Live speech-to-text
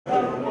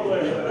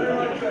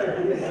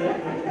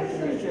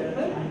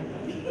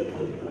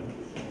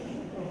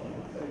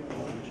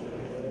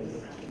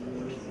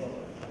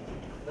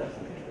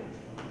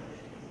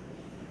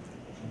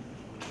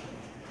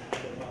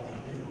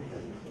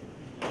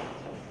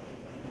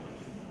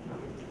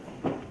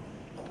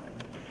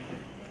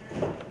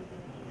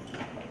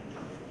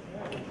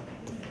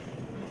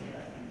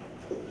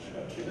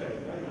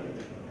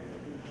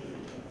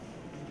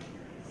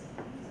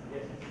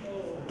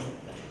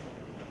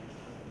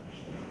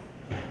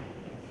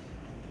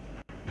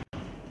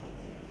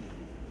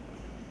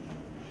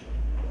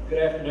Good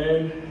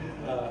afternoon.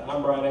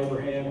 I'm Brian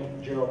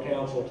Abraham, General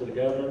Counsel to the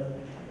Governor,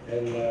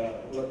 and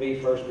let me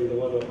first be the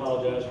one to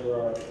apologize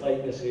for our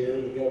lateness here.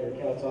 The Governor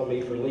counts on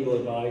me for legal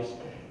advice,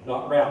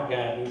 not route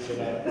guidance.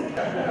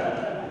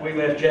 And we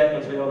left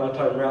Chapmansville, and I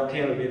told him Route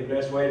 10 would be the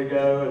best way to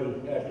go,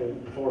 and after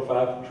 4 or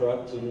 5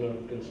 trucks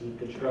and some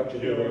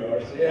construction here we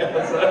are. So,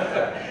 yeah, so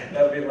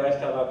that'll be the last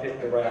time I pick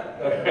the route.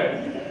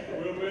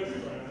 We'll miss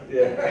it, man.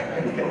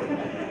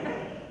 Yeah.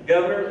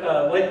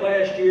 Governor, late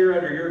last year,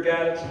 under your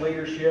guidance and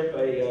leadership,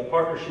 a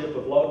partnership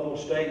of local,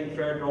 state, and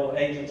federal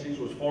agencies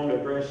was formed to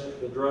address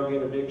the drug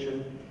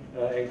interdiction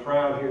and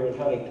crime here in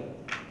Huntington.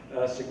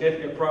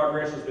 Significant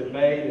progress has been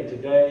made, and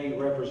today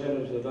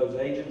representatives of those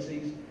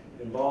agencies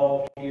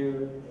involved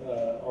here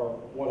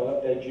want to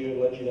update you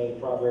and let you know the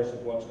progress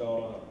of what's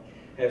going on.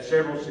 Have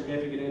several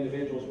significant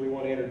individuals we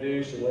want to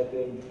introduce and let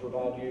them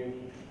provide you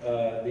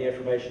the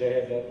information they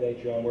have to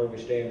update you on where we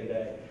stand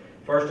today.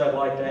 First, I'd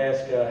like to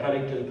ask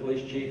Huntington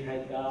Police Chief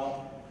Hank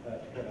Dial to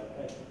come up.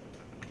 Thank you.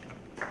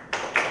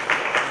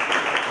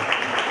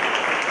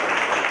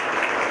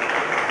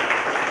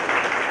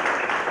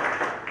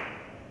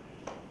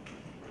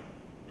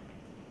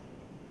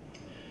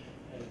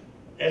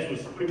 As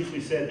was previously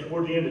said,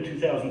 toward the end of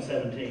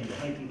 2017, the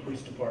Huntington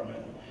Police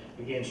Department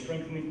began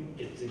strengthening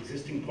its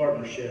existing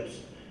partnerships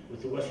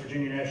with the West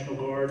Virginia National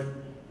Guard,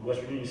 the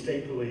West Virginia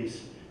State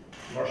Police,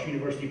 Marshall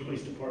University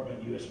Police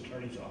Department, U.S.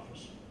 Attorney's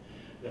Office.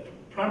 The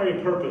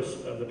primary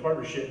purpose of the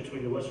partnership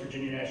between the West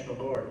Virginia National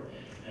Guard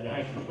and the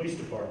Huntington Police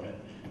Department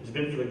has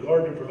been for the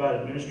Guard to provide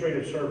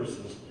administrative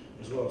services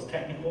as well as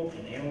technical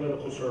and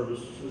analytical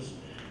services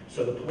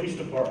so the police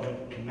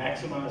department can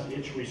maximize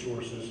its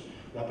resources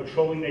by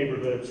patrolling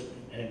neighborhoods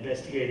and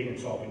investigating and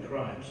solving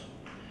crimes.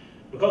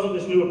 Because of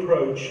this new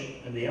approach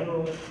and the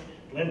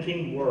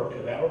unrelenting work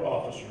of our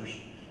officers,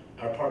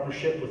 our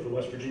partnership with the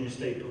West Virginia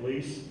State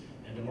Police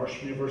and the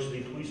Marshall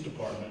University Police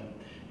Department,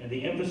 and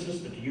the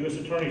emphasis that the U.S.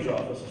 Attorney's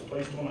Office has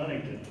placed on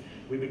Huntington,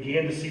 we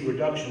began to see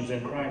reductions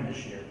in crime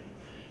this year.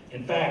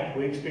 In fact,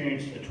 we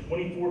experienced a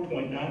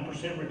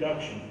 24.9%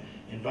 reduction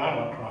in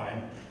violent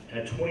crime and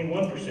a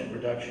 21%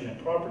 reduction in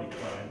property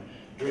crime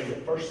during the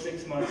first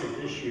 6 months of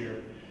this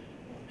year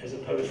as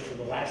opposed to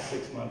the last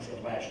 6 months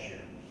of last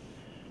year.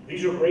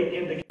 These are great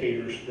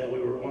indicators that we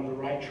were on the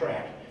right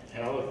track,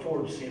 and I look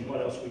forward to seeing what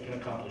else we can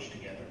accomplish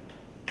together.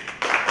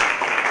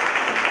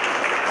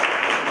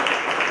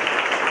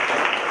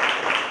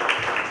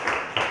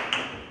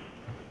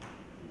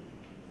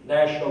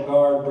 National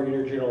Guard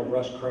Brigadier General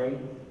Russ Crane.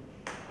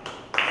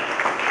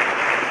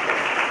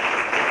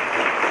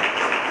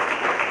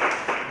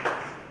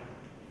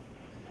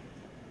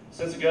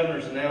 Since the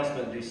Governor's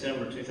announcement in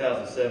December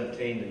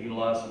 2017 to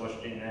utilize the West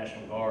Virginia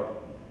National Guard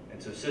and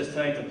to assist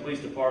Huntington Police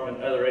Department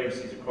and other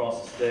agencies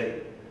across the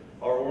state,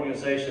 our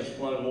organization has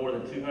flown more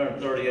than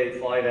 238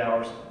 flight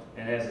hours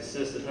and has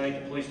assisted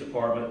Huntington Police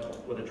Department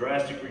with a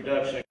drastic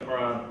reduction in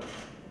crime,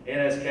 and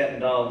as Captain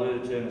Dahl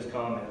alluded to in his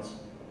comments.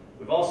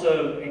 We've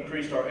also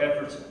increased our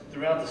efforts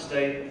throughout the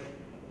state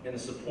in the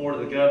support of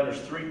the Governor's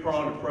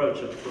three-pronged approach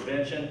of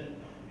prevention,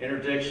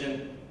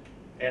 interdiction,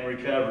 and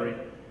recovery,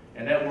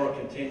 and that work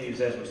continues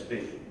as we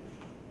speak.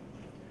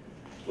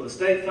 With the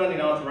state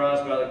funding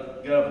authorized by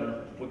the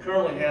Governor, we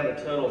currently have a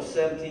total of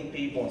 17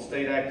 people on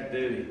state active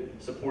duty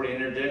supporting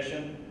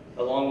interdiction,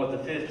 along with the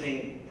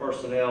 15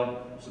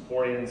 personnel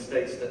supporting in the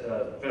state's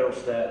federal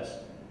status,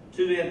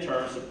 2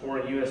 interns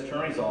supporting U.S.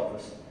 Attorney's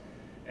Office,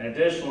 and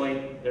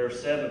additionally, there are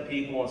 7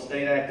 people on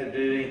state active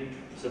duty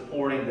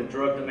supporting the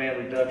drug demand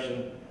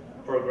reduction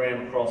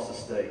program across the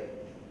state.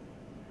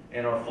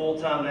 And our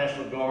full-time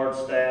National Guard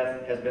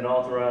staff has been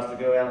authorized to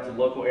go out to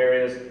local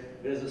areas,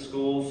 visit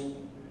schools,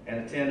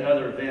 and attend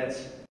other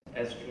events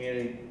as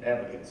community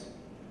advocates.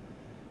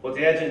 What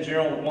the Adjutant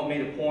General would want me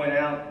to point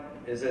out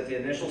is that the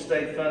initial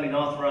state funding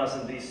authorized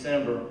in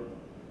December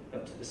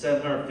of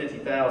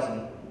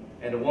 $750,000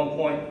 and the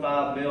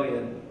 $1.5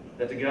 million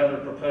that the Governor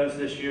proposed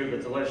this year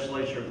that the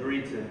legislature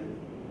agreed to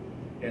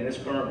in this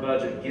current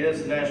budget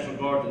gives the National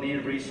Guard the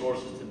needed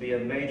resources to be a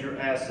major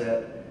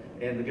asset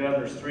in the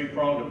Governor's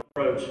three-pronged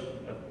approach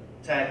of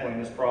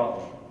tackling this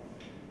problem.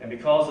 And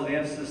because of the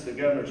emphasis that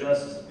Governor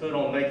Justice has put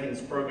on making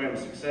this program a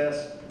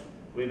success,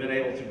 we've been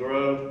able to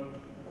grow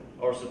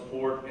our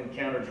support and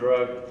counter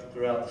drug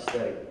throughout the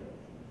state.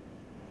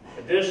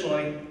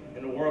 Additionally,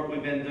 in the work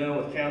we've been doing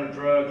with counter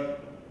drug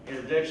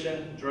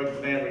interdiction, drug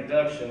demand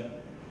reduction,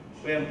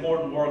 we have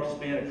important work that's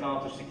being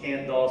accomplished at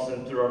Camp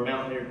Dawson through our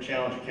Mountaineer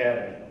Challenge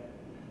Academy.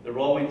 The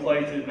role we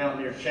play through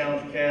Mountaineer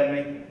Challenge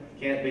Academy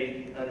can't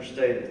be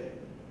understated.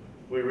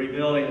 We're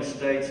rebuilding the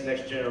state's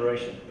next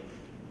generation.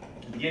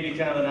 To give you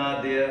kind of an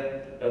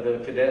idea of the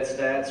cadet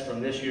stats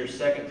from this year's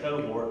second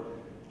cohort,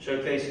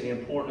 showcasing the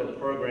importance of the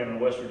program in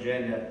West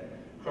Virginia,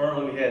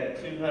 currently we had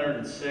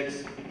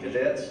 206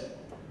 cadets.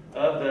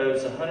 Of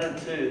those,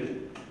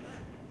 102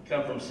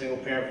 come from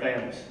single-parent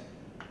families.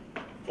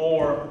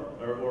 4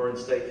 were in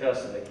state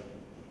custody.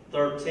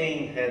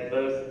 13 had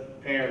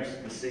both parents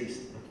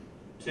deceased.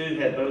 2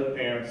 had both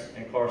parents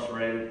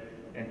incarcerated,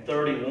 and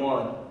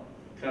 31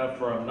 come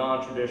from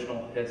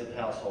non-traditional heads of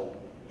household.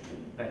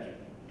 Thank you.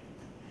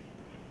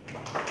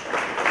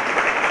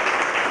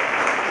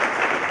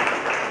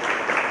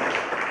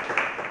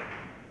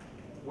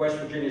 West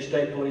Virginia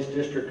State Police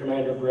District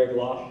Commander Greg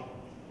Losh.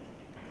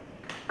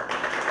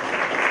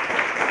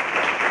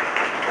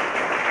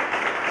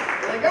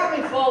 They got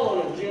me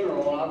following a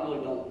general, and I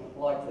really don't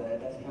like that.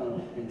 That's kind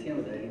of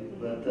intimidating.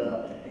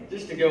 But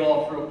just to go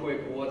off real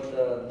quick what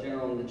the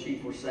general and the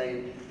chief were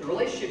saying, the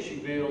relationships you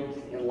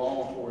build in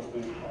law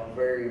enforcement are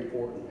very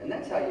important, and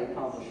that's how you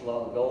accomplish a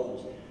lot of the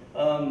goals.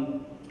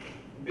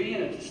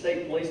 Being a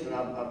state policeman,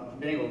 I've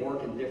been able to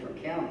work in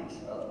different counties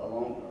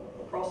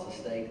across the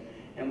state,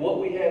 and what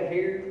we have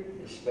here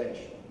is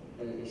special.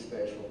 It's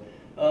special.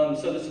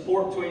 So the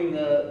support between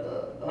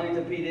the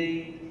Huntington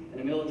PD and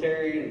the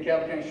military and the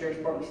Calhoun County Sheriff's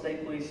Department,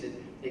 State Police,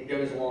 it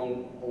goes a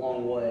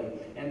long way.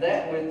 And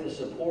that with the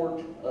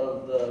support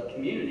of the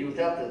community,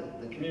 without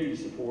the community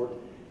support,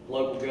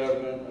 local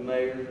government, the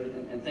mayor,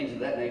 and things of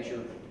that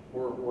nature,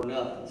 we're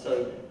nothing.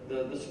 So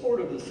the support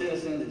of the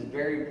citizens is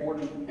very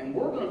important, and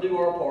we're going to do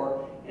our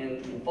part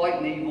in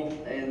fighting evil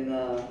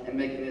and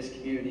making this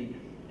community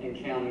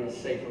and county a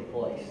safer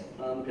place.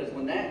 Because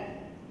when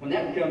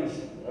that becomes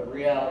a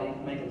reality,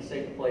 making a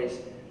safer place,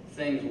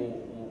 things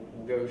will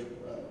go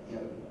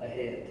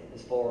ahead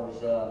as far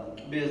as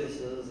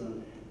businesses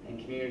and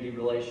community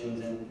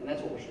relations, and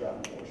that's what we're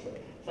striving for. So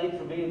thanks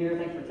for being here.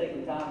 Thanks for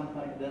taking the time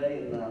today,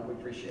 and we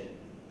appreciate it.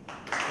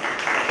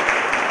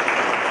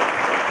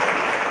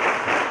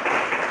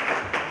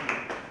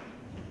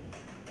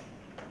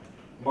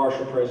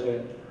 Marshal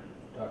President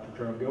Dr.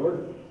 Jerome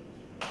Gilbert.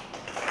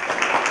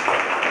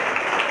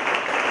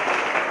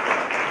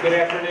 Good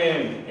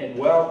afternoon and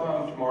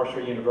welcome to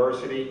Marshall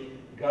University.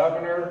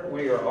 Governor,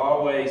 we are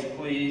always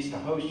pleased to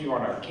host you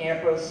on our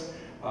campus.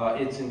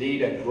 It's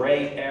indeed a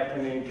great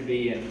afternoon to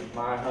be in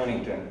my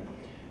Huntington.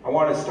 I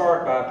want to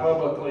start by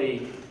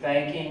publicly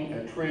thanking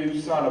a true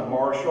son of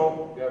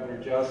Marshall,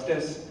 Governor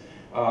Justice,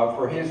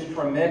 for his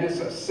tremendous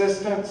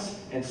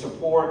assistance and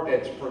support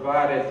that's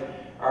provided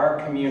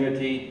our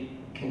community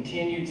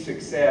continued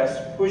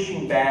success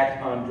pushing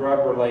back on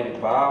drug-related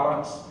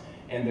violence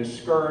and the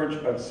scourge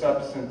of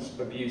substance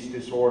abuse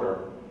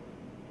disorder.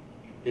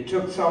 It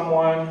took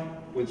someone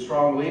with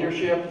strong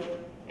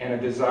leadership and a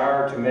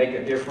desire to make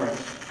a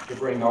difference to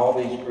bring all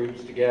these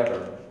groups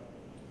together.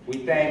 We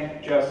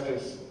thank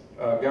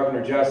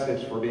Governor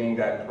Justice for being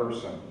that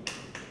person.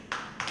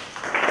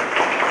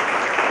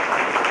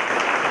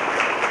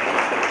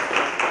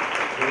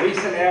 The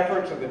recent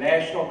efforts of the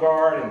National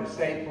Guard and the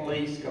State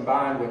Police,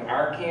 combined with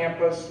our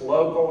campus,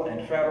 local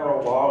and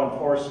federal law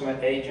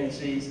enforcement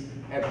agencies,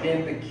 have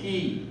been the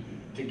key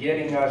to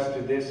getting us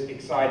to this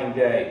exciting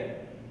day.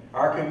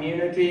 Our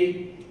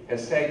community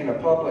has taken a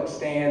public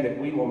stand that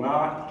we will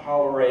not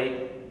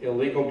tolerate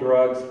illegal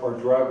drugs or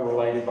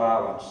drug-related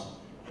violence.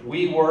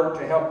 We work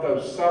to help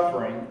those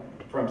suffering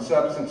from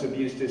substance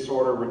abuse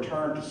disorder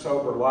return to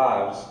sober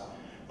lives,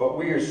 but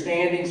we are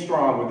standing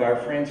strong with our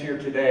friends here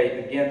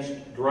today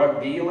against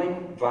drug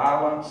dealing,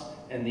 violence,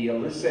 and the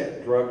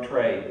illicit drug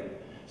trade.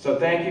 So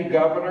thank you,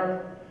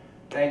 Governor.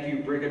 Thank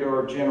you,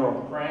 Brigadier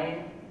General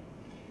Crane,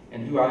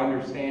 and who I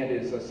understand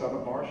is a son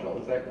of Marshall.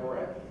 Is that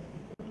correct?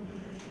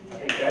 I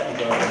think that was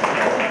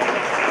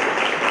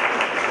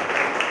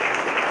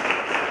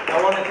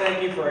I want to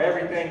thank you for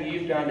everything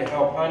you've done to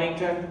help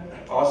Huntington.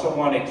 I also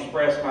want to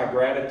express my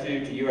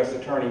gratitude to U.S.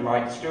 Attorney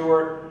Mike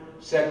Stewart,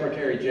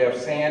 Secretary Jeff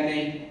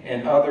Sandy,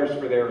 and others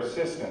for their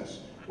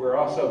assistance. We're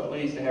also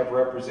pleased to have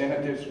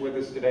representatives with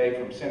us today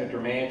from Senator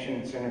Manchin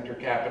and Senator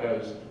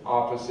Capito's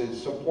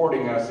offices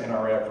supporting us in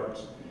our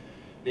efforts.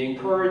 The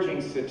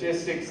encouraging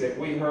statistics that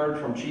we heard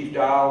from Chief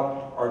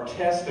Dial are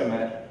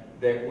testament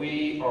that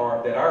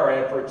our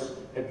efforts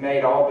have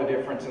made all the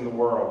difference in the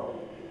world.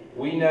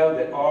 We know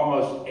that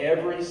almost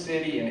every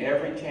city and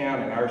every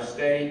town in our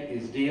state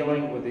is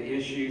dealing with the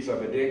issues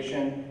of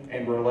addiction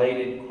and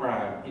related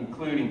crime,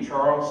 including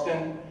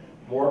Charleston,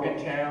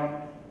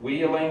 Morgantown,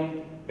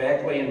 Wheeling,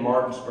 Beckley, and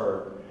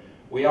Martinsburg.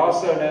 We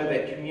also know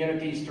that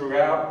communities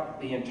throughout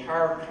the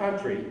entire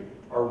country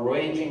are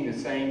waging the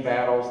same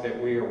battles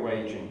that we are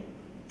waging.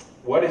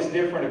 What is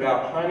different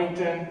about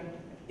Huntington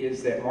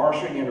is that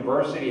Marshall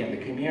University and the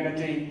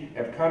community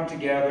have come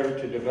together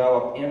to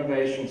develop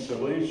innovative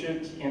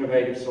solutions,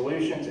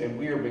 and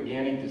we are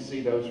beginning to see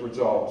those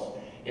results.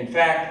 In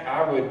fact,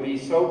 I would be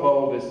so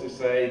bold as to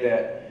say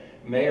that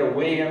Mayor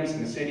Williams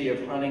and the City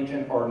of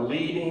Huntington are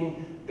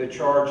leading the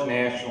charge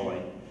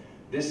nationally.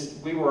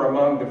 We were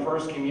among the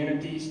first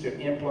communities to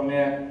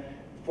implement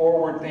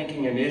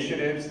forward-thinking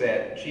initiatives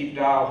that Chief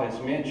Dial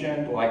has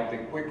mentioned, like the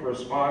Quick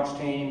Response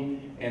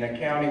Team and a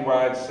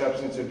countywide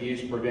substance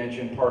abuse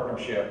prevention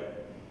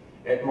partnership.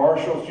 At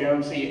Marshall's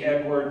Jones E.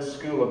 Edwards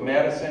School of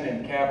Medicine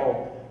and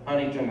Cabell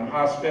Huntington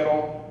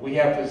Hospital, we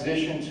have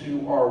physicians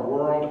who are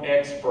world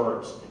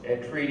experts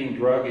at treating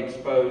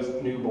drug-exposed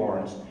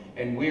newborns,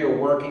 and we are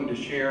working to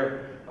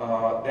share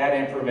that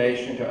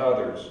information to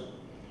others.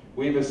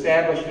 We've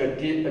established a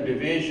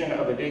division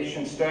of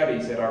addiction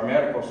studies at our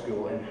medical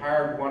school and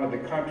hired one of the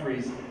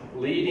country's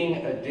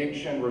leading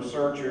addiction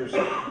researchers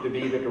to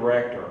be the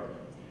director.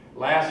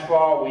 Last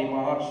fall, we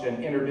launched an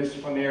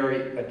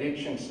interdisciplinary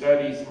addiction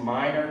studies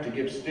minor to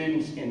give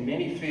students in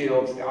many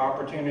fields the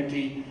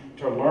opportunity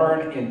to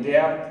learn in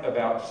depth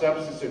about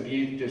substance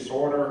abuse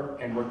disorder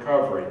and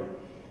recovery.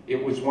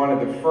 It was one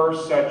of the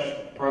first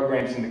such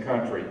programs in the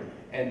country,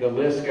 and the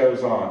list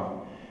goes on.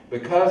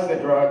 Because the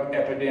drug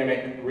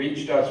epidemic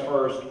reached us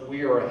first,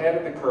 we are ahead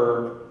of the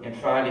curve in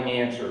finding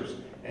answers,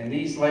 and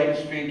these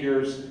latest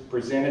figures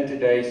presented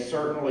today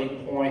certainly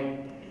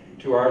point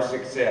to our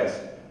success.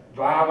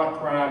 Violent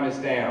crime is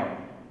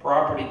down,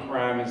 property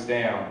crime is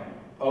down,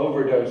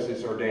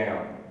 overdoses are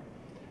down.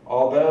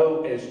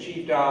 Although, as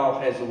Chief Dial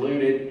has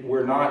alluded,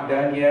 we're not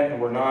done yet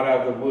and we're not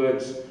out of the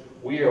woods,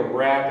 we are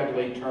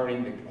rapidly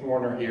turning the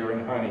corner here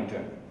in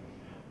Huntington.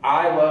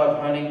 I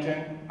love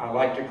Huntington. I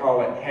like to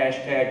call it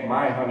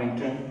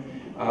 #MyHuntington.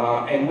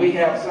 And we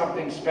have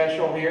something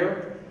special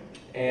here,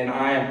 and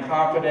I am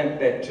confident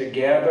that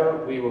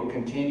together we will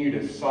continue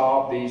to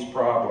solve these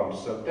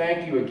problems. So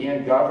thank you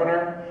again,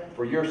 Governor,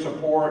 for your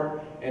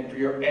support and for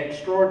your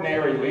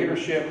extraordinary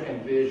leadership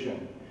and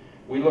vision.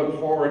 We look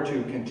forward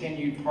to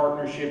continued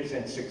partnerships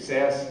and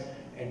success,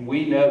 and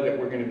we know that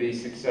we're going to be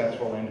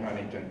successful in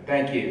Huntington.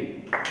 Thank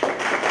you.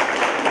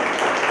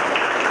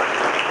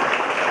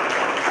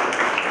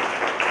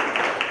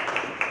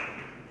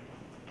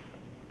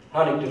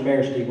 Huntington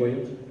Mayor Steve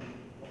Williams.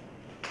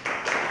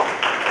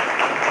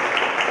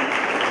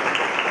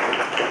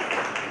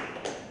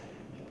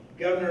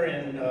 Governor,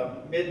 in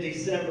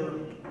mid-December,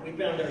 we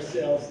found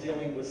ourselves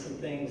dealing with some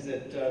things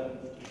that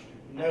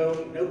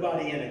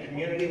nobody in a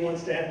community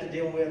wants to have to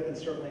deal with, and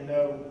certainly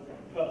no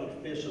public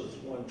officials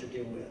want to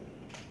deal with.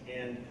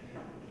 And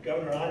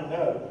Governor, I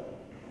know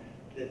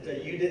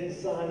that you didn't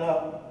sign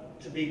up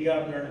to be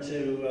governor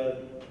to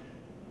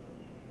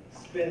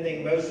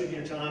spending most of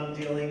your time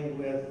dealing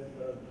with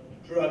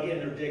drug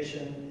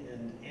interdiction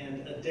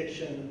and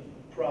addiction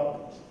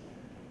problems.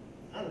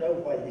 I know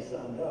why you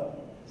signed up.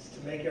 It's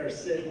to make our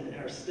state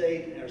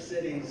and our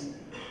cities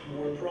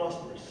more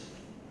prosperous.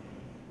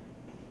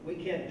 We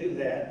can't do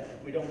that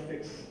if we don't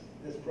fix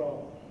this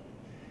problem.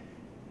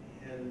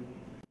 And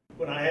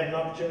when I had an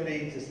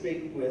opportunity to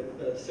speak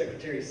with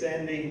Secretary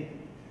Sandy,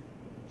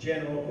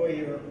 General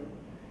Hoyer,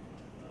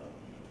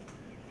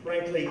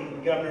 frankly,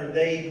 Governor,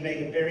 they made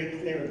it very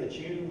clear that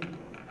you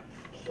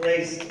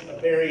placed a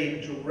very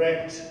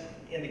direct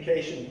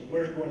indication,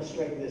 we're going to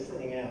straighten this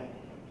thing out.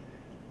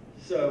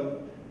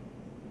 So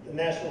the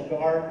National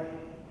Guard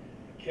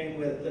came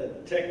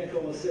with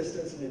technical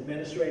assistance and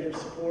administrative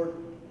support.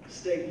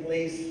 State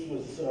Police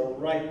was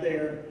right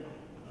there.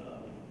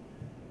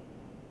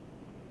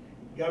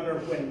 Governor,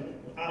 when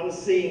I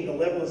was seeing the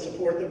level of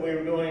support that we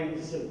were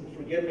going, so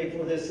forgive me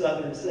for this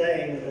Southern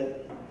saying,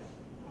 but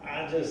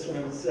I just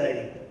want to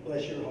say,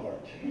 bless your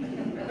heart.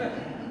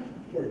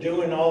 For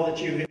doing all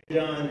that you have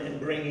done and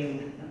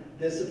bringing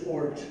this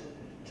support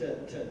to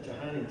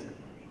Huntington.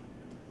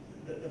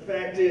 The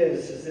fact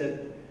is that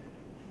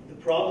the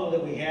problem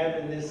that we have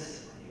in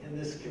this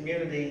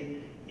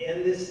community,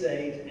 in this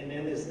state, and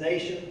in this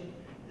nation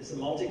is a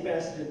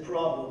multifaceted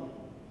problem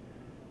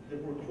that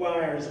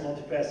requires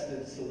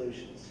multifaceted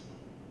solutions.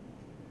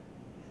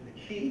 And the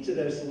key to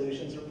those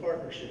solutions are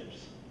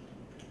partnerships.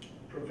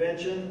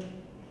 Prevention,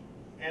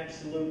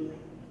 absolutely.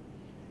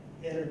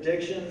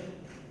 Interdiction,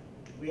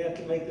 we have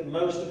to make the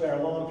most of our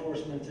law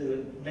enforcement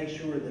to make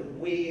sure that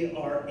we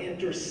are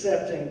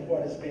intercepting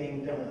what is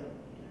being done.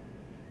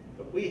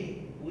 But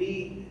we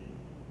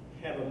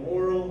have a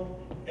moral,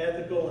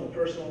 ethical, and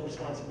personal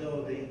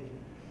responsibility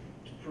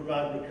to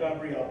provide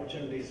recovery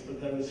opportunities for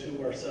those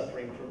who are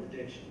suffering from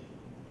addiction.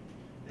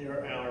 They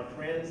are our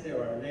friends, they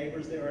are our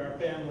neighbors, they are our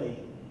family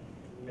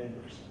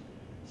members.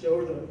 So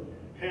over the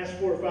past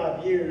 4 or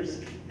 5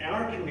 years,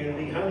 our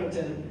community,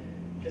 Huntington,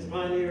 has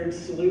pioneered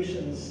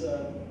solutions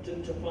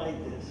to fight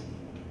this.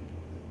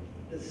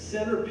 The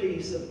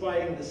centerpiece of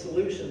fighting the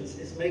solutions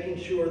is making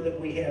sure that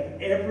we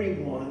have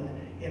everyone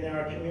in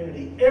our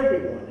community,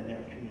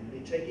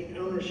 taking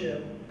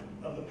ownership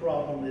of the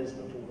problem that is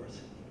before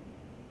us.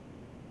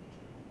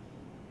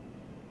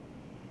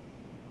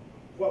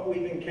 What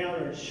we've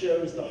encountered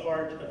shows the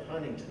heart of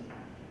Huntington,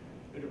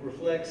 but it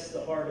reflects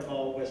the heart of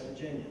all West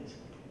Virginians.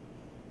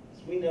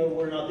 As we know,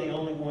 we're not the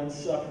only ones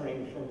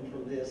suffering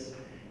from this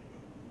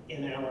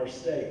in our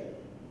state.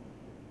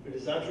 But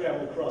as I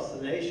travel across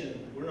the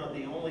nation, we're not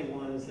the only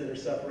ones that are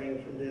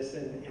suffering from this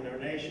in our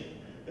nation.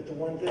 But the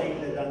one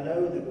thing that I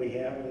know that we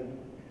have, and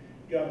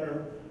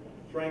Governor,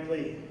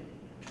 frankly,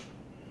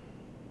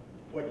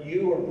 what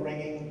you are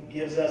bringing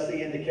gives us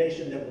the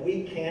indication that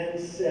we can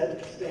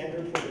set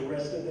standard for the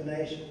rest of the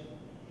nation.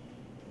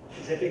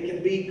 Because if it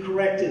can be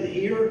corrected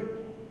here,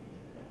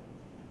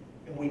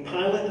 and we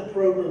pilot the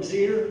programs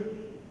here,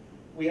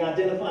 we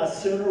identify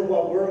sooner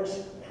what works,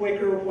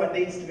 quicker what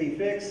needs to be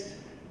fixed,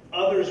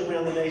 others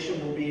around the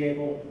nation will be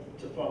able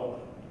to follow.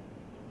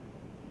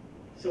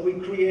 So we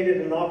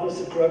created an Office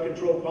of Drug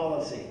Control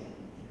Policy,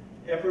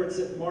 efforts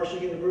at Marshall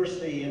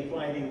University in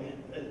fighting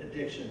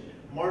addiction.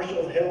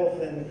 Marshall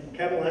Health and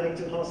Cabell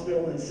Huntington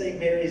Hospital and St.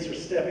 Mary's are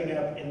stepping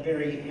up in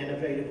very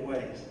innovative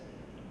ways.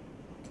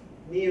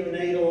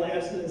 Neonatal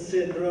abstinence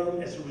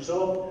syndrome, as a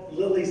result,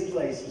 Lily's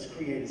Place was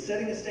created,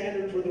 setting a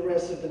standard for the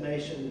rest of the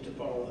nation to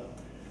follow.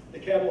 The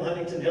Cabell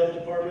Huntington Health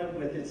Department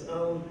with its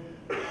own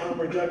harm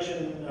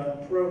reduction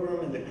program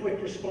and the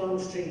quick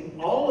response team,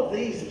 all of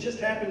these have just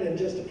happened in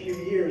just a few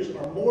years,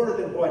 are more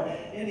than what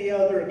any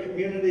other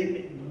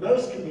community,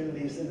 most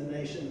communities in the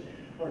nation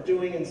are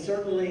doing, and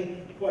certainly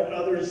what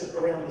others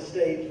around the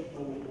state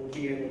will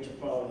be able to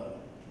follow.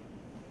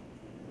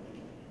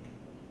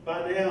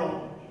 By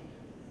now,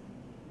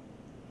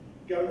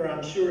 Governor,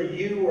 I'm sure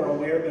you are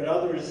aware, but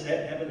others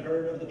haven't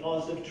heard of the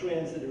positive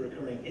trends that are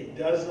occurring. It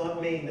does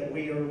not mean that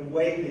we are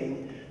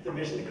waving the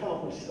mission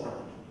accomplished sign.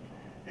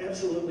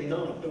 Absolutely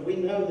not. But we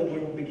know that we're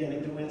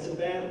beginning to win some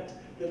battles,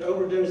 that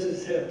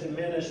overdoses have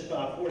diminished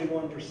by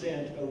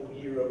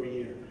 41% year over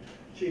year.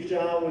 Chief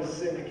John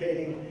was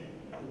indicating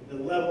the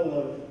level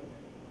of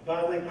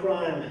violent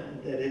crime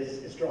that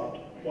is dropped.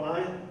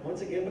 Why?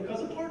 Once again,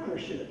 because of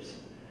partnerships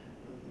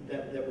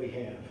that we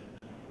have.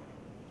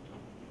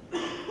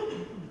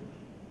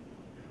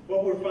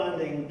 What we're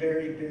finding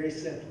very, very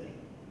simply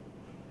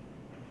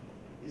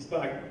is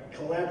by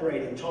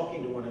collaborating,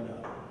 talking to one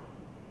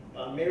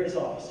another, mayor's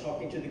office,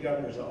 talking to the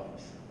governor's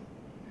office.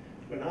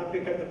 When I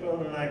pick up the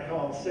phone and I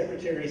call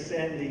Secretary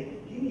Sandy,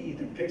 he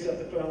either picks up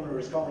the phone or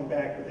is calling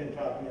back within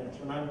 5 minutes.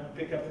 When I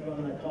pick up the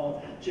phone and I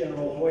call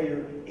General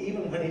Hoyer,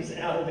 even when he's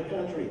out of the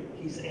country,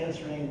 he's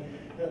answering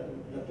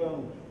the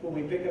phone. When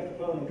we pick up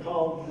the phone and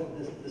call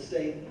the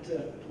state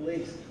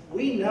police,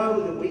 we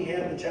know that we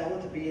have the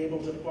talent to be able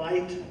to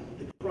fight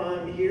the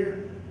crime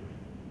here,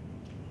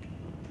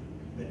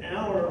 but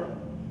our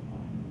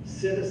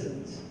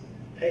citizens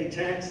pay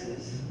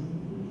taxes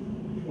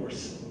for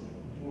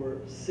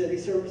city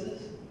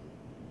services,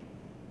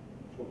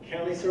 for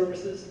county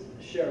services,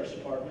 the sheriff's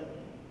department,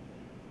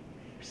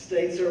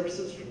 state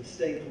services from the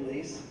state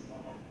police,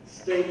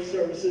 state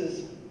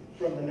services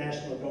from the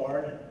National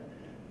Guard,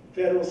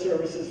 federal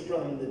services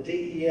from the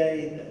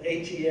DEA, the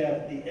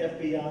ATF, the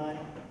FBI.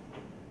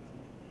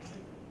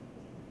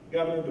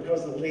 Governor,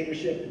 because of the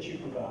leadership that you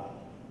provide,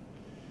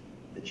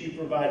 that you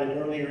provided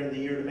earlier in the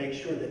year to make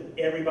sure that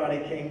everybody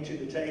came to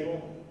the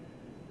table,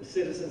 the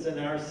citizens in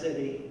our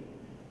city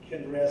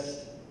can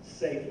rest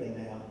safely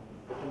now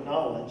with the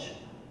knowledge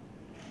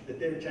that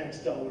their tax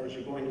dollars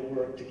are going to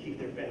work to keep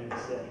their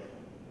families safe.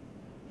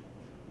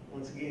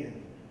 Once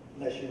again,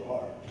 bless your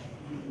heart.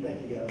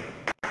 Thank you, Governor.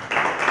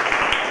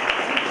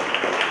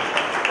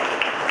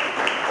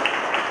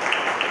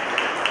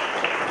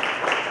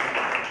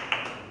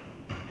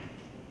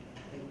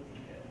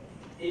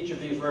 Each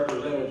of these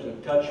representatives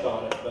have touched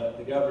on it, but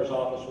the governor's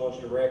office wants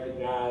to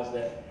recognize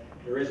that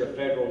there is a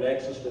federal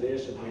nexus to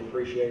this, and we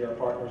appreciate our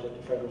partners at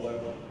the federal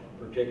level,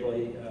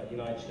 particularly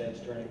United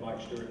States Attorney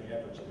Mike Stewart and the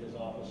efforts that his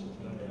office has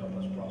done to help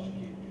us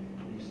prosecute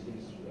these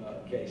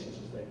cases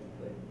as they've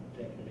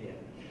taken them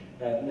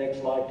in. Next,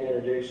 I'd like to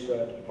introduce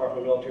Department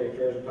of Military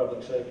Affairs and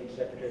Public Safety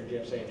Secretary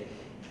Jeff Sandy.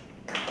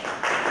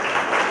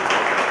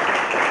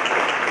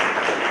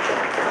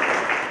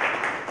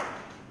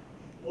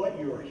 What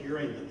you are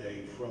hearing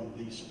today from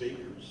these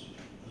speakers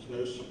is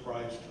no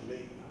surprise to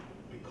me,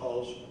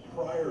 because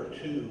prior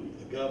to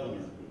the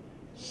governor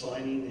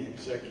signing the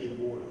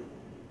executive order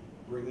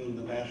bringing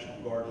the National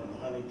Guard into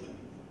Huntington,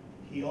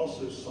 he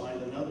also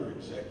signed another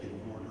executive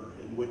order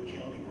in Wood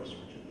County, West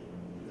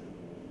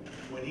Virginia.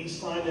 When he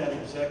signed that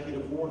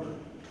executive order,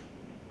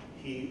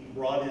 he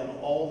brought in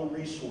all the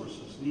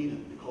resources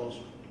needed, because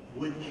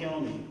Wood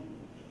County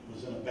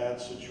was in a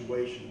bad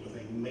situation with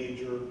a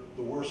major,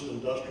 the worst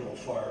industrial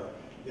fire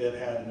they had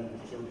had in over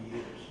 30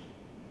 years.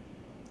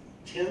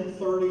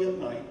 10:30 at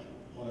night,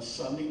 on a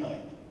Sunday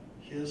night,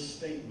 his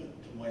statement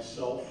to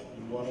myself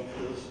and one of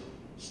his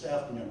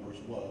staff members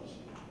was,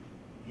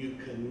 "You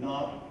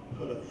cannot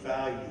put a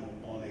value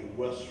on a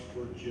West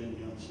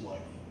Virginian's life."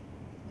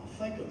 Now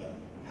think of that.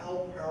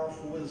 How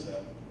powerful is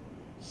that?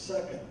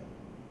 Second,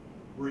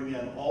 bring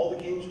in all the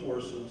king's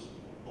horses,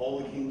 all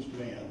the king's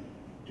men,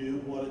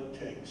 do what it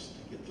takes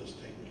to get this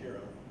taken care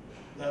of.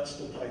 That's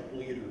the type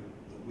leader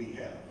that we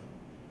have.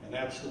 And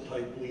that's the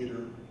type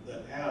leader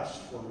that asks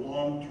for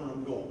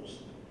long-term goals.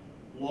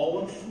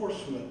 Law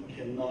enforcement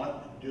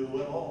cannot do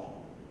it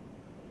all,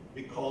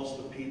 because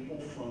the people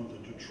from the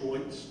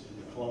Detroits and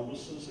the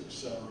Columbuses,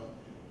 etc.,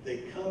 they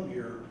come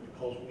here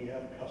because we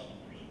have customers.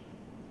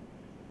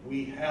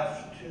 We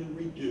have to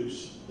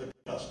reduce the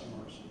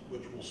customers,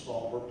 which will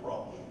solve our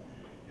problem.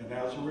 And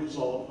as a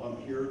result, I'm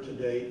here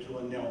today to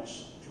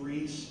announce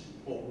three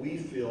what we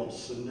feel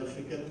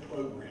significant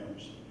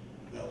programs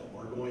that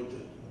are going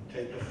to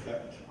take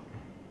effect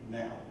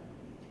now.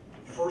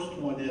 The first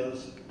one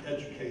is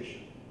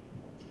education.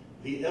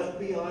 The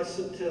FBI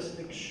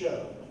statistics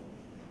show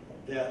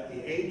that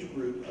the age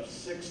group of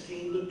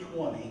 16 to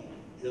 20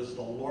 is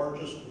the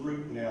largest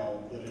group now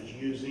that is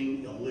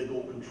using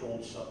illegal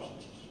controlled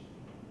substances.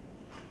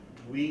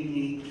 We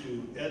need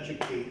to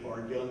educate our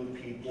young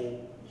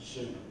people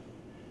sooner.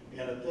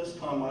 And at this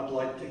time, I'd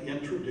like to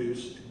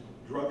introduce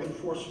Drug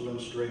Enforcement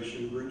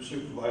Administration Group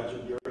Supervisor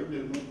Gary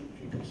Newman,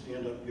 if you can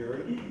stand up,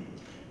 Gary,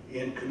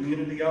 and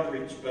Community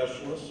Outreach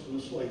Specialist,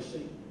 Ms.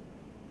 Lacey,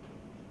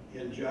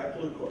 and Jack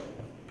Lucart,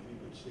 if you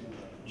could stand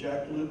up.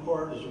 Jack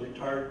Lucart is a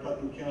retired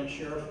Putnam County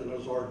Sheriff and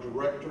is our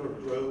Director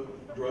of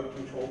Drug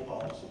Control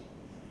Policy.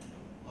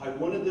 I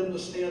wanted them to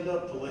stand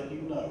up to let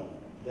you know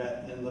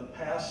that in the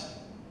past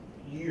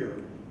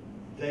year,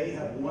 they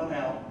have went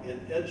out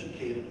and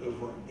educated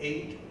over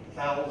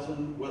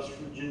 8,000 West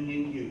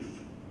Virginia youth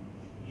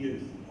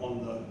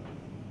on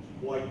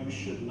why you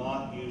should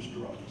not use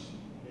drugs.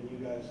 And you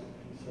guys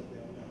can sit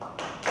down now.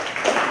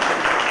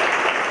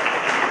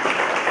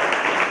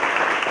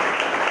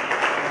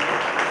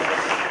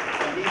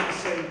 I need to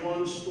say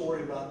one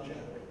story about Jack.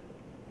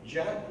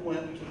 Jack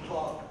went to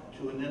talk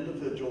to an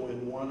individual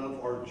in one of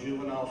our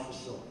juvenile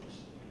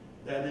facilities.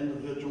 That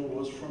individual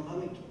was from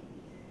Huntington.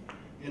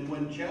 And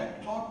when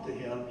Jack talked to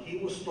him, he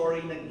was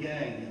starting a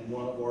gang in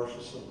one of our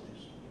facilities.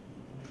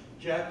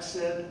 Jack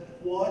said,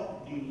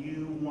 "What do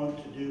you want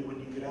to do when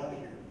you get out of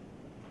here?"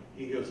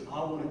 He goes,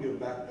 "I want to go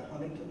back to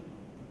Huntington.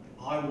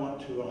 I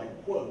want to," and I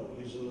quote,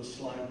 using the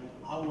slang,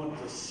 "I want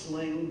to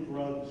sling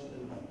drugs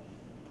in Huntington."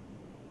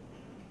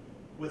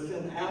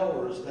 Within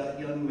hours, that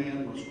young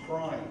man was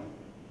crying.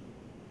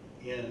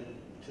 And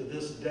to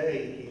this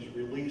day, he's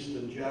released,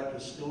 and Jack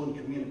is still in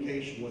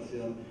communication with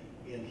him,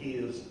 and he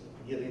is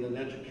getting an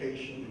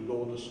education and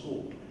going to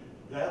school.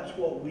 That's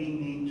what we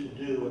need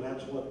to do, and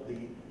that's what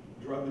the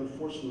Drug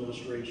Enforcement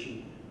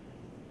Administration,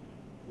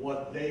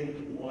 what they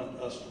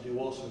want us to do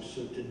also.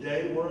 So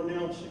today we're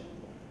announcing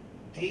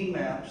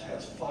DMAPS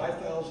has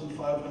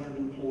 5,500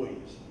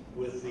 employees.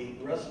 With the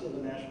rest of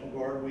the National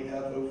Guard, we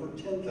have over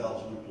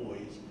 10,000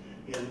 employees.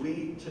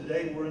 And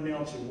today we're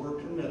announcing we're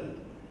committed.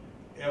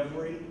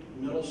 Every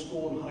middle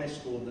school and high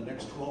school in the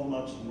next 12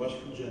 months in West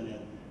Virginia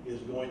is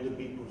going to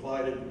be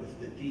provided with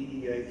the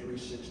DEA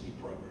 360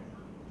 program.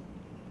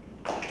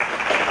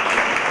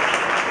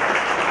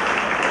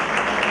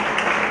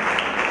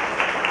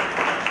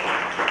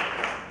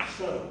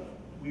 So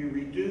we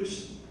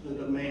reduce the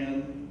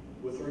demand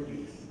with our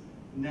youth.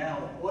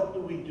 Now, what do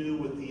we do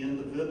with the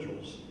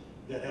individuals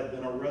that have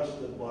been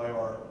arrested by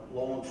our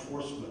law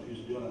enforcement who's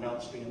doing an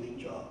outstanding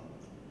job?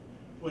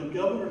 When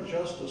Governor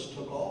Justice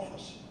took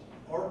office,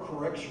 our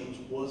corrections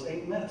was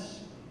a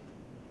mess.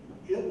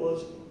 It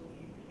was,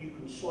 you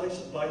can slice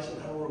it, dice it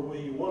however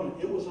way you want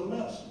it. It was a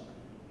mess.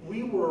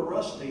 We were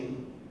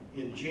arresting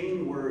in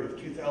January of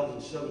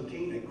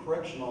 2017 a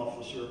correction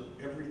officer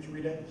every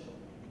 3 days.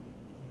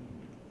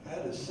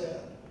 That is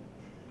sad.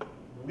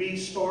 We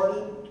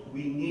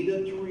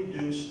needed to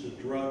reduce the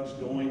drugs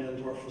going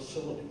into our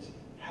facilities.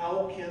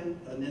 How can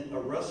an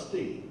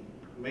arrestee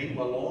made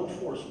by law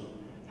enforcement,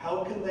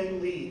 how can they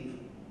leave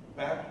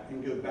back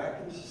and go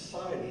back into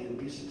society and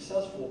be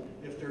successful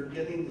if they're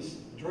getting the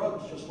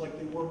drugs just like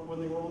they were when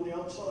they were on the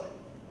outside?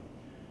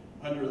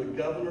 Under the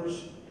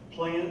governor's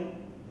plan,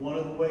 one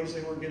of the ways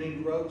they were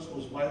getting drugs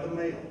was by the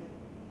mail.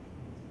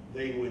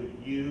 They would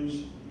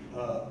use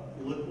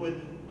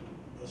liquid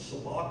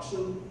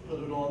Suboxone, put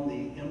it on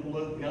the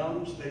envelope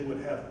gums. They would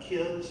have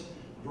kids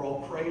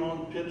draw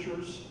crayon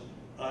pictures,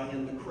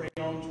 and the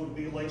crayons would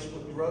be laced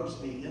with drugs.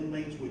 The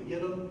inmates would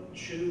get them,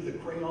 chew the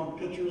crayon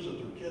pictures that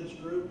their kids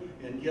drew,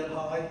 and get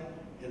high.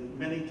 And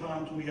many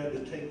times we had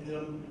to take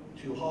them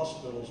to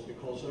hospitals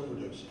because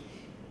overdosing.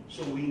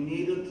 So we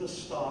needed to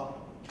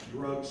stop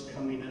drugs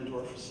coming into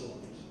our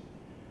facilities.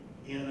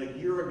 And a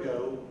year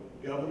ago,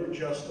 Governor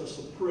Justice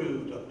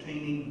approved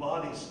obtaining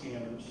body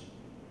scanners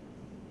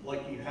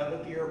like you have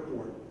at the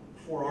airport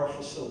for our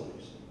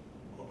facilities.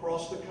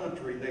 Across the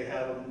country, they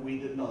had them, we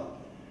did not.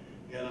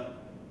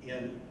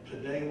 And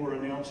today we're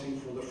announcing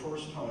for the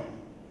first time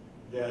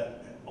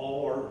that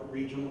all our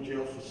regional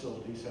jail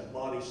facilities have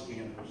body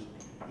scanners,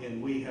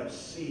 and we have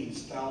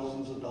seized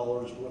thousands of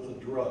dollars worth of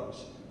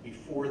drugs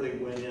before they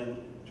went in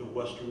to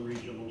Western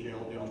Regional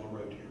Jail down the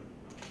road here.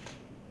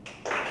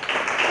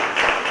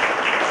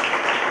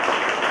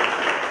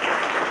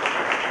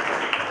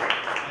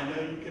 I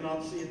know you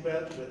cannot see it,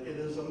 but it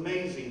is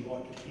amazing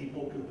what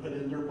people can put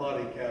in their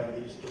body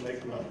cavities to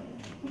make money.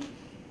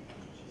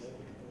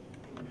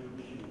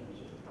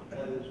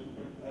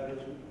 That is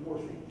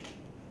morphine.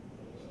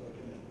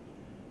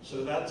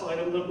 So that's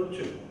item number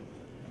 2.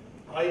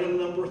 Item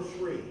number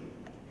 3,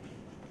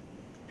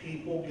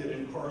 people get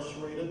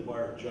incarcerated by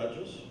our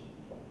judges.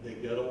 They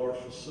go to our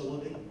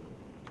facility,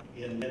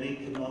 and many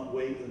cannot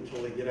wait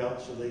until they get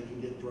out so they can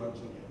get drugs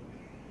again.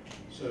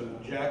 So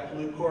Jack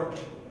Lucart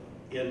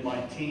and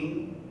my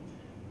team,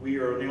 We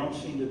are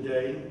announcing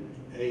today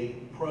a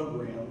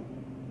program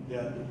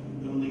that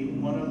only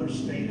one other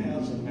state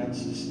has, and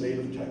that's the state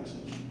of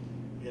Texas.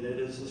 And it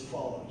is as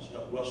follows.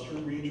 At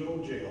Western Regional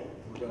Jail,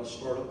 we're going to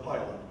start a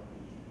pilot.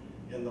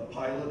 And the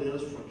pilot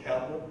is for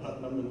Cabell,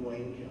 Putnam, and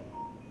Wayne County.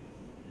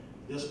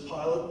 This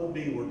pilot will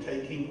be, we're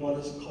taking what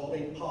is called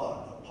a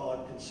pod. A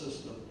pod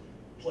consists of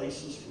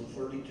places for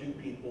 32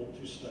 people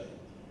to stay.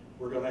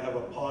 We're going to have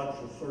a pod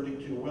for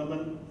 32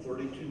 women,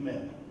 32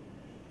 men.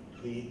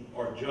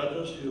 Our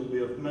judges who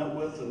we have met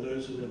with, and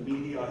those in the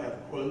media, I have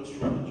quotes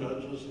from the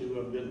judges who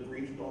have been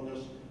briefed on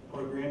this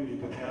program. You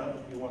can have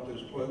if you want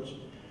those quotes.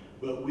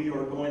 But we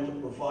are going to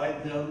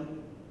provide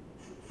them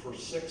for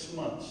 6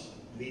 months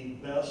the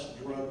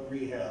best drug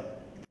rehab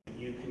that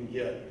you can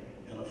get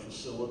in a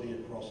facility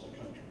across the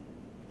country.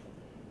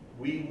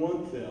 We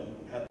want them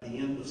at the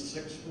end of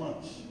 6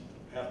 months,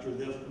 after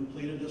they've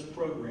completed this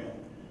program,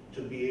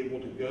 to be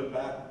able to go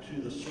back to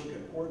the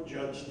circuit court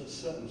judge that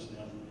sentenced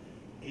them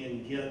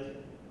and get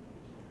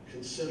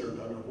considered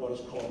under what is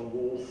called a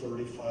Rule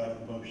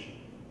 35 motion.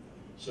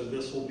 So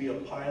this will be a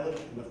pilot,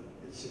 and if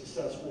it's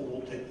successful,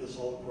 we'll take this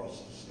all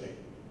across the state.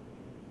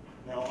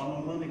 Now, I'm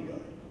a money guy.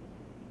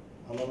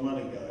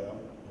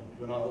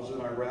 When I was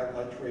in Iraq,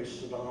 I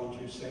traced Saddam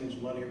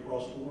Hussein's money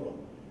across the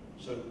world.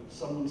 So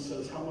someone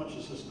says, how much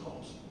does this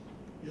cost?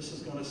 This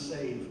is going to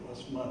save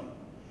us money.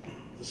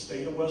 The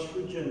state of West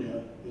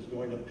Virginia is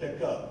going to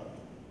pick up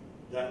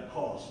that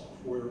cost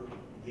for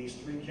these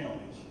 3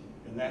 counties.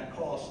 And that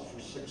cost for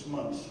 6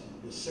 months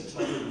is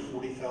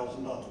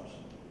 $640,000.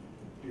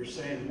 You're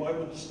saying, why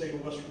would the state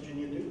of West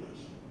Virginia do this?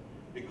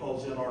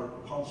 Because in our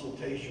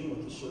consultation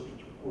with the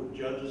circuit court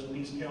judges in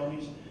these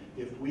counties,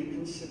 if we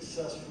can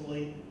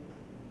successfully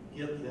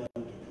get them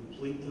to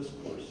complete this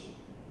course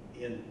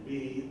and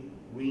be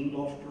weaned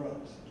off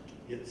drugs,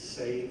 it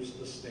saves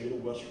the state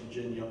of West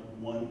Virginia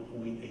 $1.8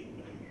 million.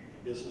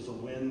 This is a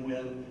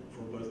win-win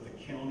for both the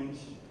counties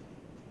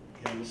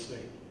and the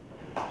state.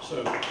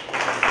 So,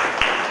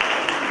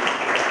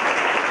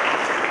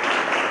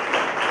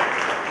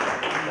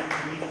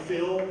 we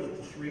feel that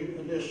the 3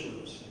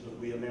 initiatives that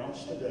we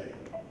announced today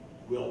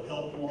will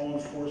help law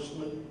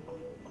enforcement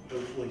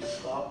hopefully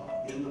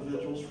stop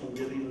individuals from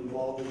getting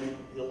involved in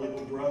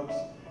illegal drugs,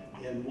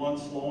 and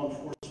once law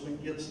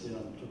enforcement gets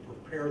them, to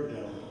prepare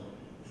them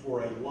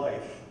for a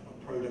life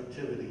of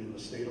productivity in the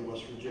state of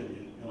West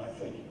Virginia. And I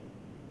thank you.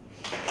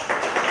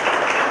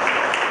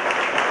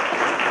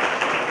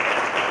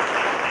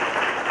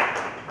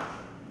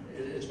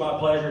 It's my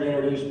pleasure to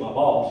introduce my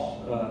boss,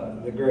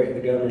 the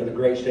governor of the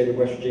great state of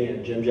West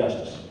Virginia, Jim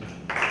Justice.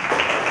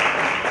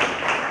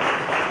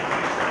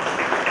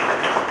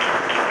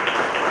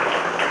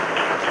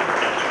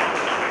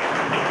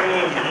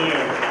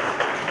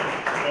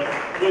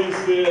 Please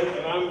sit,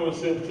 and I'm going to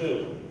sit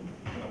too.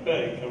 I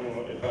think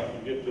if I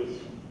can get this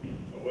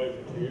away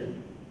from here.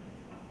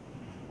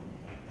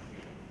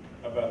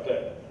 How about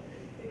that?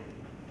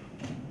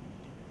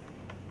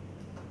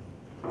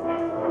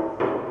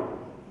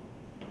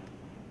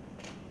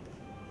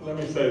 Let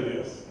me say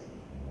this.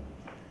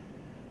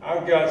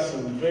 I've got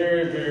some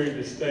very, very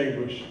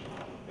distinguished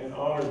and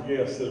honored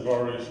guests that have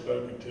already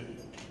spoken to you.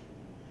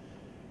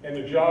 And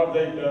the job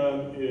they've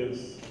done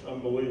is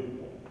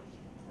unbelievable.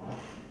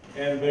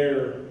 And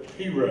they're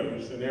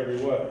heroes in every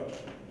way.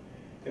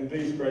 And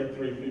these great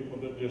 3 people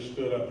that just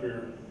stood up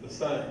here, the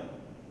same.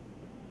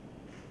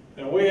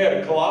 Now, we had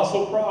a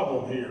colossal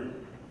problem here,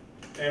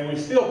 and we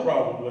still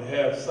probably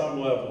have some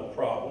level of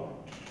problem,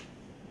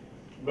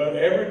 but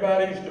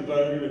everybody's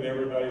devoted and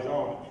everybody's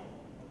on it.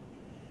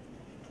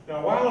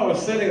 Now, while I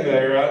was sitting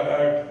there,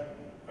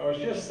 I was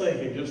just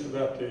thinking just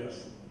about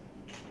this.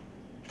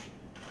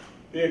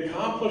 The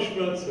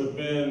accomplishments have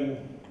been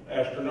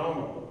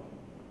astronomical.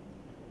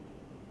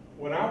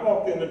 When I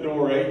walked in the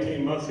door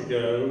 18 months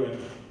ago, and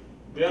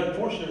the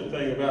unfortunate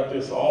thing about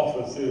this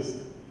office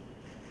is,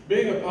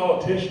 being a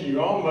politician,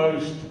 you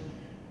almost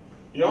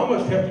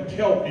have to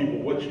tell people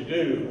what you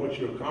do and what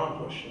you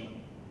accomplish. And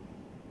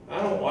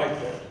I don't like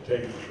that, to tell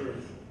you the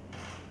truth.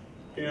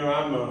 You know,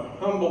 I'm a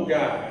humble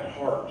guy at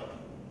heart.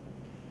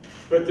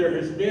 But there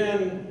has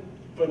been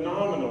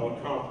phenomenal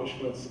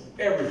accomplishments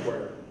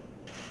everywhere.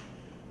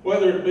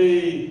 Whether it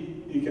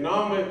be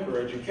economic or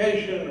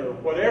education or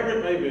whatever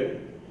it may be.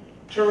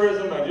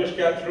 Tourism, I just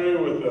got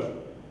through with a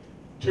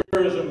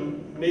tourism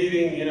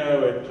meeting, you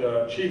know,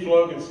 at Chief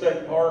Logan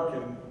State Park,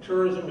 and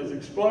tourism is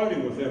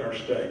exploding within our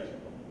state.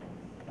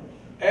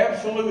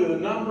 Absolutely, the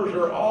numbers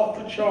are off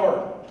the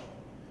chart.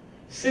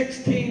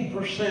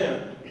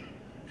 16%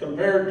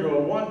 compared to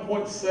a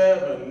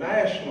 1.7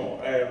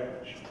 national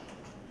average.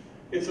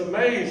 It's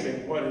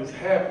amazing what is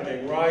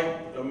happening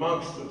right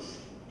amongst us.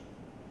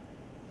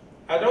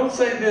 I don't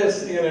say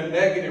this in a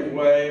negative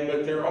way,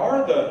 but there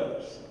are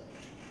those.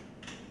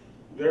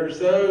 There's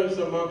those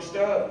amongst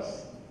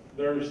us.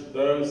 There's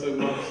those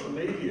amongst the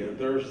media.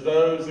 There's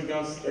those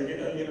amongst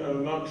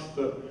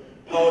the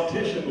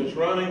politician that's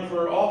running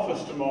for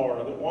office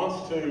tomorrow that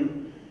wants to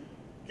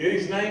get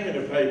his name in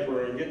a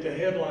paper and get the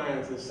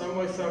headlines and some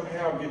way,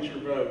 somehow get your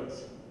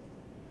votes.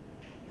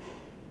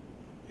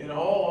 in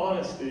all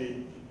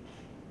honesty,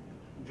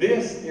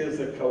 this is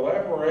a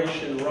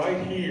collaboration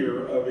right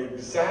here of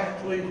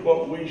exactly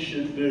what we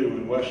should do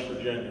in West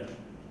Virginia.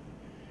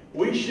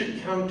 We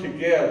should come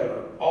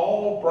together,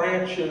 all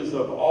branches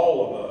of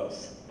all of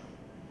us.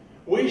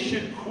 We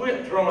should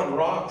quit throwing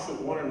rocks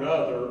at one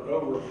another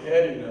over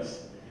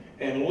pettiness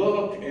and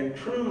look and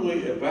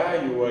truly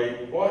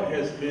evaluate what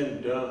has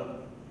been done,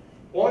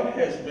 what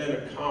has been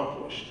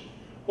accomplished,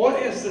 what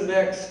is the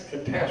next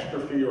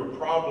catastrophe or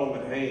problem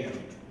at hand.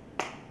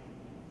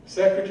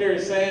 Secretary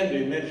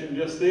Sandy mentioned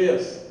just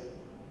this.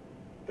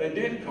 They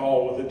did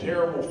call with a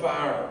terrible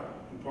fire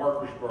in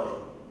Parkersburg.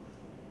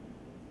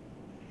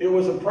 It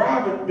was a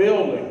private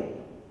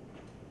building.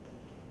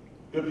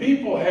 The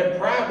people had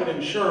private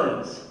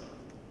insurance.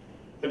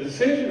 The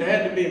decision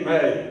had to be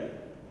made,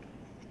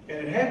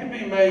 and it had to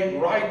be made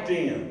right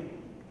then.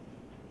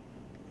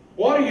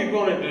 What are you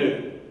going to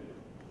do?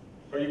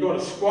 Are you going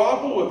to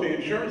squabble with the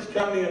insurance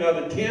company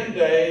another 10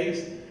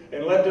 days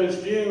and let those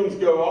fumes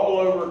go all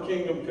over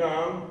Kingdom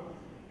Come?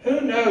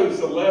 Who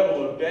knows the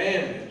level of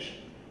damage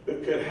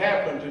that could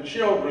happen to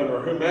children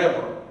or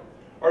whomever?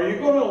 Are you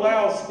going to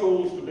allow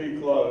schools to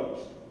be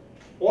closed?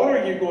 What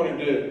are you going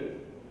to do?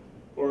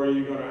 Or are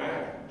you going to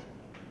act?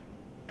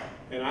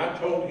 And I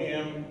told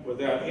him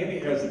without any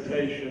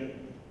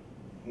hesitation,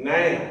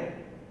 now,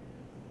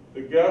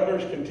 the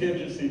governor's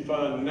contingency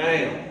fund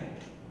now,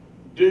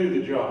 do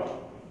the job.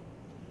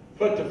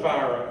 Put the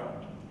fire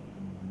out.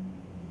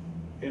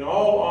 In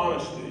all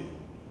honesty,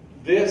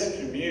 this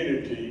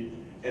community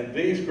and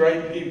these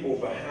great people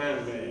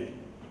behind me,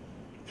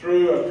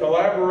 through a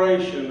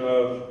collaboration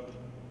of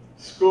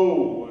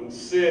school and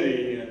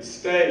city and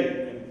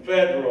state and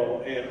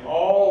federal and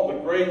all the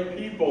great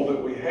people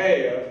that we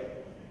have,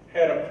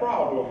 had a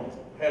problem,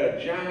 had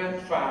a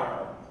giant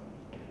fire.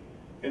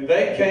 And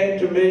they came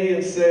to me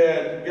and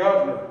said,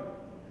 Governor,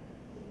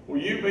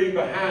 will you be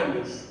behind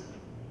us?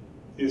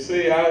 You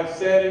see, I've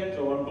said it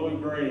till I'm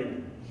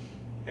blue-green,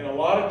 and a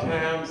lot of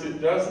times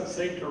it doesn't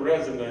seem to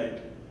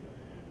resonate.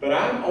 But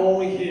I'm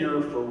only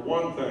here for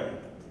one thing.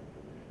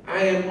 I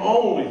am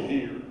only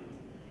here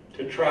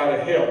to try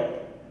to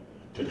help,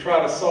 to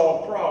try to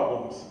solve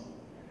problems.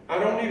 I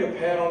don't need a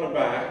pat on the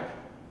back.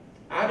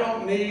 I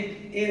don't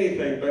need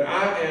anything, but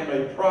I am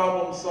a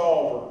problem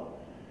solver.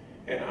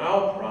 And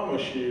I'll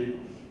promise you,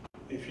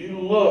 if you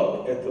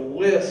look at the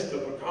list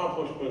of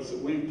accomplishments that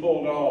we've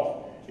pulled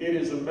off, it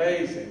is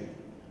amazing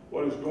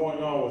what is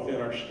going on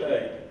within our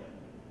state.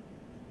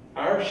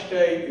 Our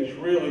state is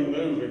really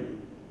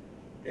moving,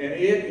 and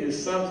it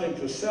is something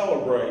to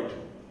celebrate.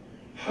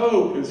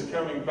 Hope is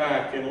coming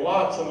back in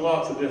lots and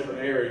lots of different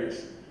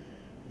areas.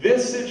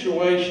 This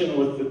situation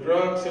with the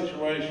drug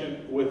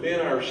situation within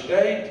our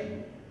state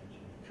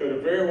could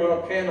have very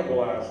well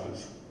cannibalized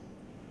us,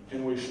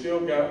 and we've still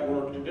got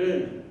work to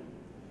do.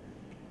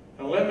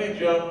 Now let me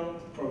jump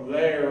from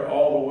there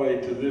all the way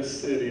to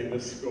this city and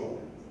this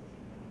school.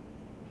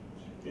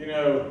 You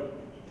know,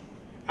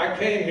 I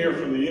came here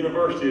from the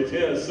University of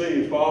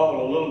Tennessee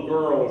following a little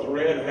girl with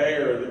red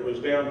hair that was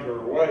down to her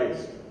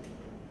waist.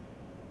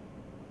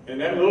 And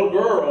that little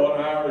girl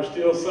and I are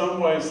still some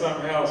way,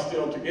 somehow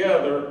still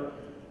together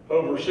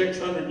over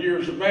 600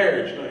 years of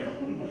marriage now.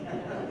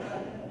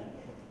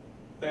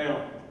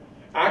 Now,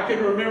 I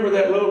can remember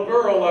that little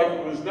girl like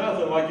it was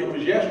nothing, like it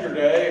was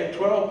yesterday at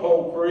 12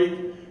 Pole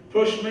Creek,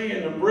 pushed me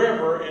in the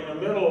river in the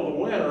middle of the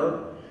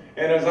winter,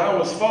 and as I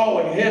was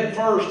falling head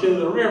first into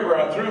the river,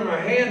 I threw my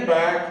hand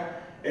back,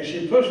 and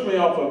she pushed me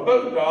off a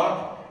boat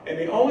dock, and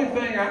the only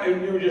thing I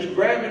do was just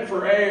grab it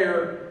for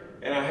air,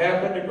 and I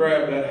happened to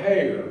grab that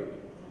hair.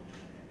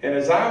 And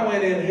as I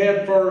went in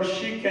head first,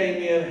 she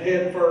came in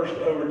head first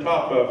over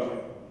top of me.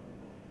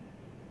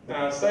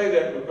 Now I say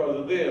that because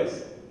of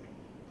this.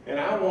 And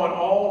I want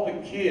all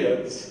the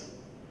kids,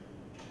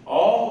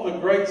 all the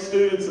great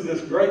students of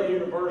this great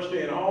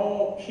university, and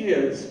all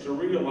kids to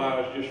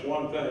realize just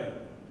one thing.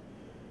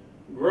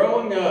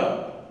 Growing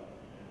up,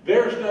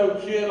 there's no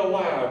kid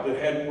alive that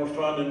had more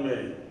fun than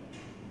me.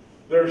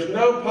 There's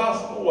no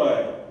possible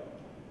way.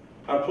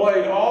 I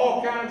played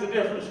all kinds of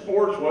different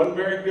sports, wasn't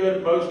very good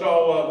at most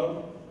all of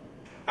them.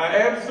 I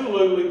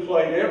absolutely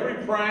played every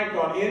prank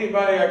on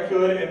anybody I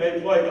could, and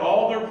they played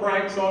all their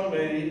pranks on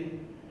me,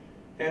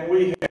 and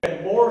we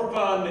had more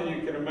fun than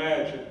you can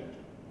imagine.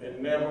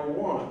 And never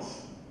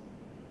once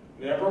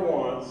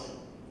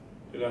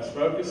did I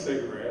smoke a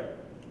cigarette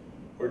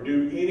or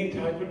do any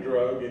type of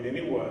drug in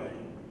any way,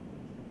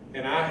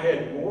 and I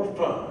had more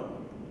fun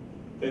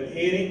than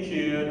any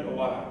kid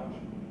alive.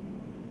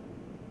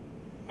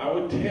 I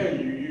would tell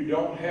you, you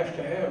don't have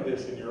to have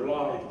this in your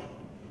life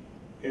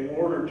in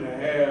order to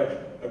have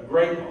a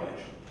great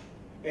life.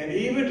 And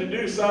even to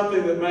do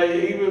something that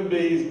may even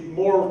be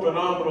more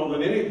phenomenal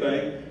than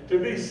anything, to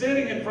be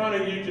sitting in front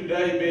of you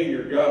today being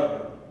your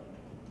governor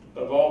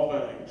of all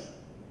things.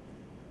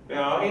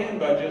 Now, I'll end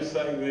by just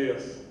saying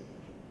this.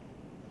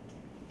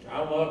 I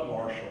love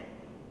Marshall,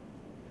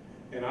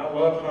 and I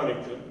love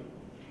Huntington,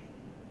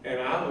 and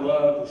I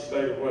love the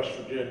state of West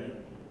Virginia.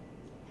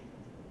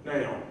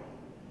 Now,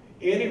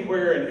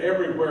 anywhere and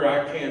everywhere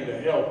I can to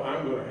help,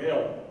 I'm going to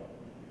help.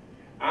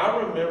 I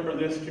remember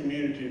this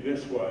community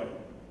this way.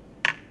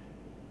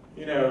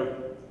 You know,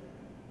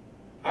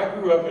 I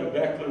grew up in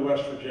Beckley,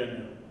 West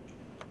Virginia.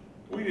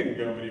 We didn't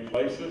go many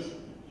places.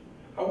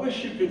 I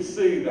wish you could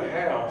see the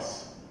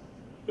house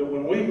that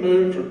when we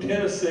moved from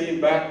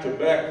Tennessee back to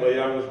Beckley,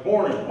 I was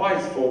born in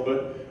Whitesville,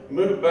 but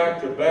moved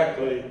back to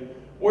Beckley,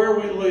 where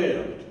we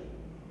lived.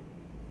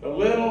 A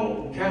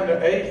little kind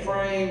of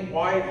A-frame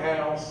white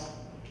house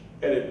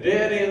at a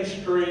dead-end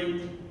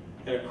street,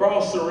 and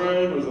across the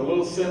road was a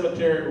little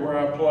cemetery where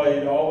I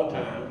played all the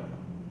time.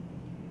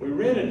 We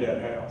rented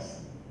that house.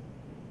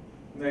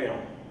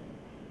 Now,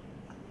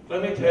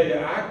 let me tell you,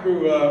 I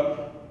grew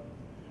up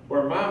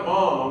where my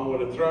mom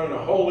would have thrown a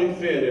holy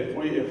fit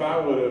if I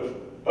would have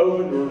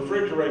opened the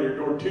refrigerator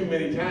door too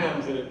many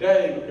times in a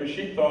day because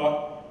she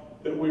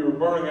thought that we were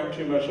burning up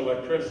too much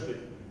electricity.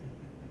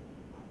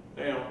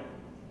 Now,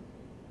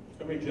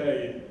 let me tell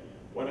you,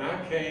 when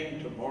I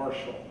came to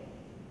Marshall,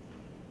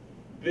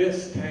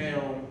 this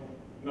town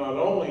not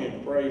only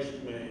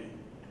embraced me,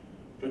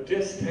 but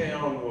this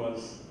town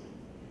was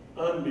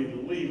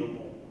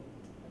unbelievable.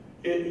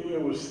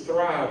 It was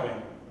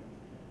thriving.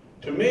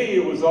 To me,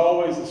 it was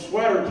always a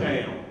sweater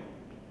town.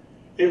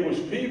 It was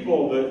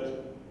people that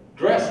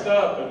dressed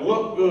up and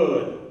looked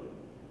good.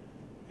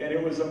 And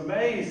it was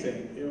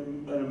amazing,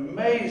 an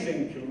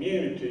amazing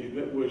community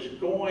that was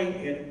going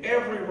in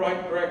every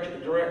right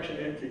direction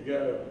it could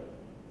go.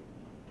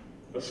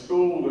 A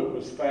school that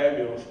was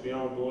fabulous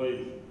beyond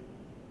belief.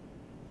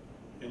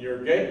 And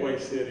you're a gateway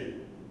city.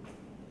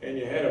 And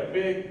you had a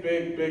big,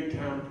 big, big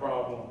time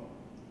problem.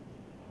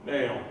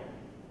 Now,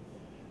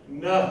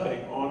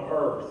 nothing on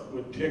earth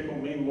would tickle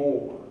me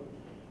more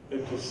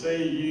than to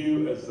see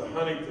you as the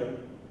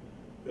Huntington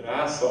that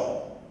I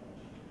saw.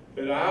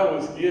 That I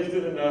was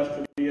gifted enough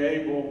to be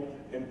able,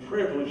 and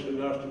privileged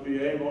enough to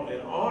be able, and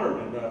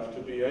honored enough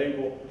to be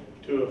able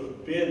to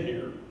have been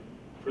here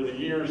for the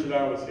years that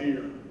I was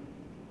here.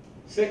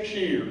 6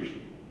 years,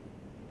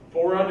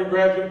 4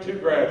 undergraduate, 2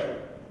 graduate.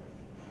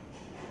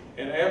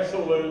 And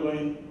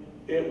absolutely,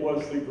 it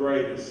was the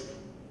greatest.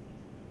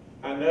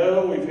 I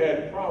know we've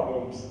had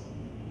problems.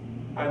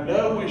 I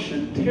know we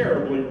should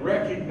terribly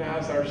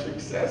recognize our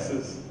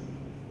successes.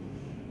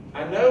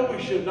 I know we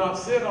should not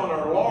sit on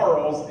our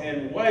laurels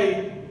and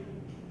wait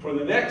for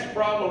the next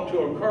problem to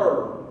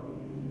occur.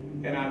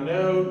 And I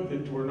know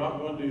that we're not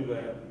going to do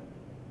that.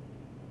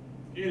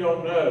 You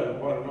don't know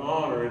what an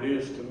honor it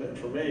is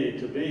for me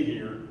to be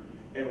here,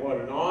 and what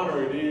an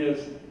honor it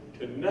is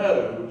to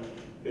know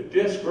that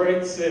this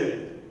great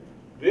city,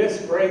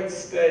 this great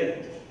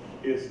state,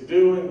 is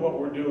doing what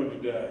we're doing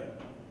today.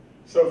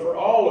 So for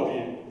all of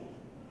you,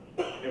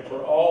 and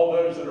for all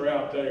those that are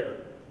out there,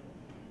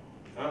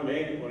 I mean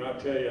it when I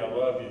tell you I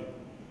love you.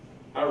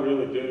 I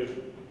really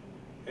do.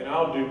 And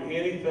I'll do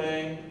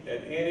anything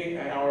at any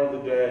hour of the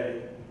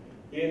day,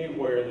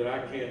 anywhere that I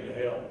can to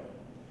help.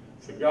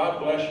 So God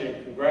bless you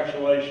and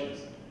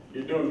congratulations.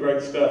 You're doing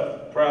great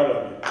stuff. Proud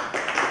of you.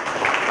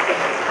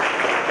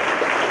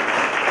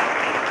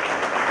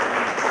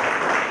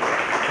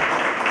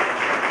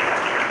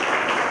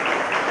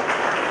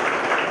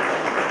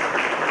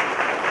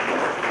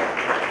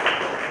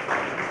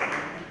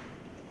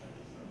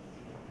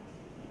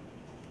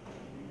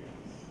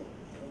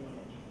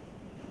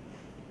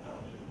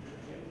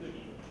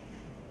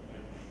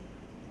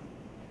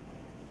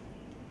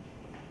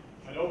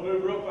 I don't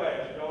move real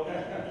fast, y'all.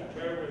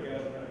 There we go.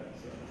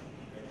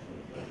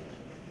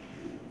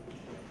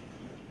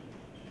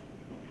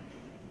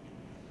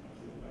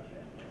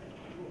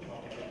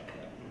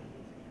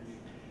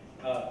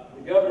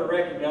 The governor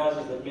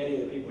recognizes that many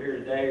of the people here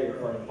today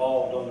are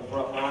involved on the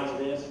front lines of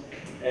this,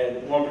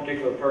 and one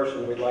particular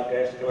person we'd like to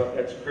ask to come up,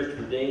 that's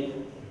Christopher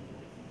Dean.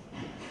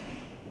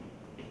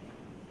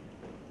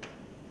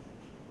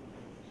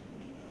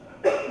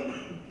 And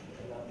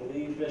I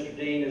believe Mr.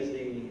 Dean is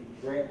the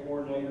grant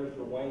coordinator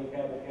for Wayne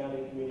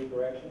County Community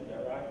Corrections, is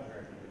that right?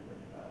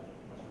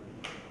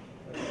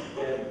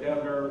 And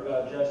Governor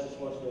Justice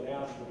wants to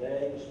announce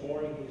today, this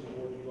morning, he's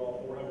awarded you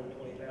all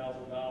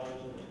 $420,000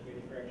 in the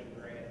community correction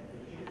grant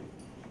this year.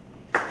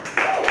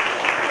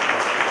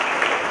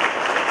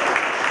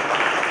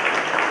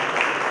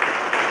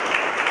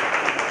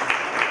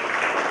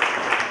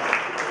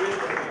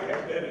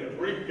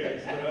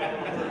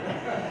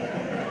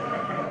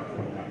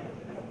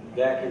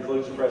 That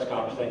concludes the press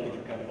conference. Thank you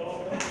for coming.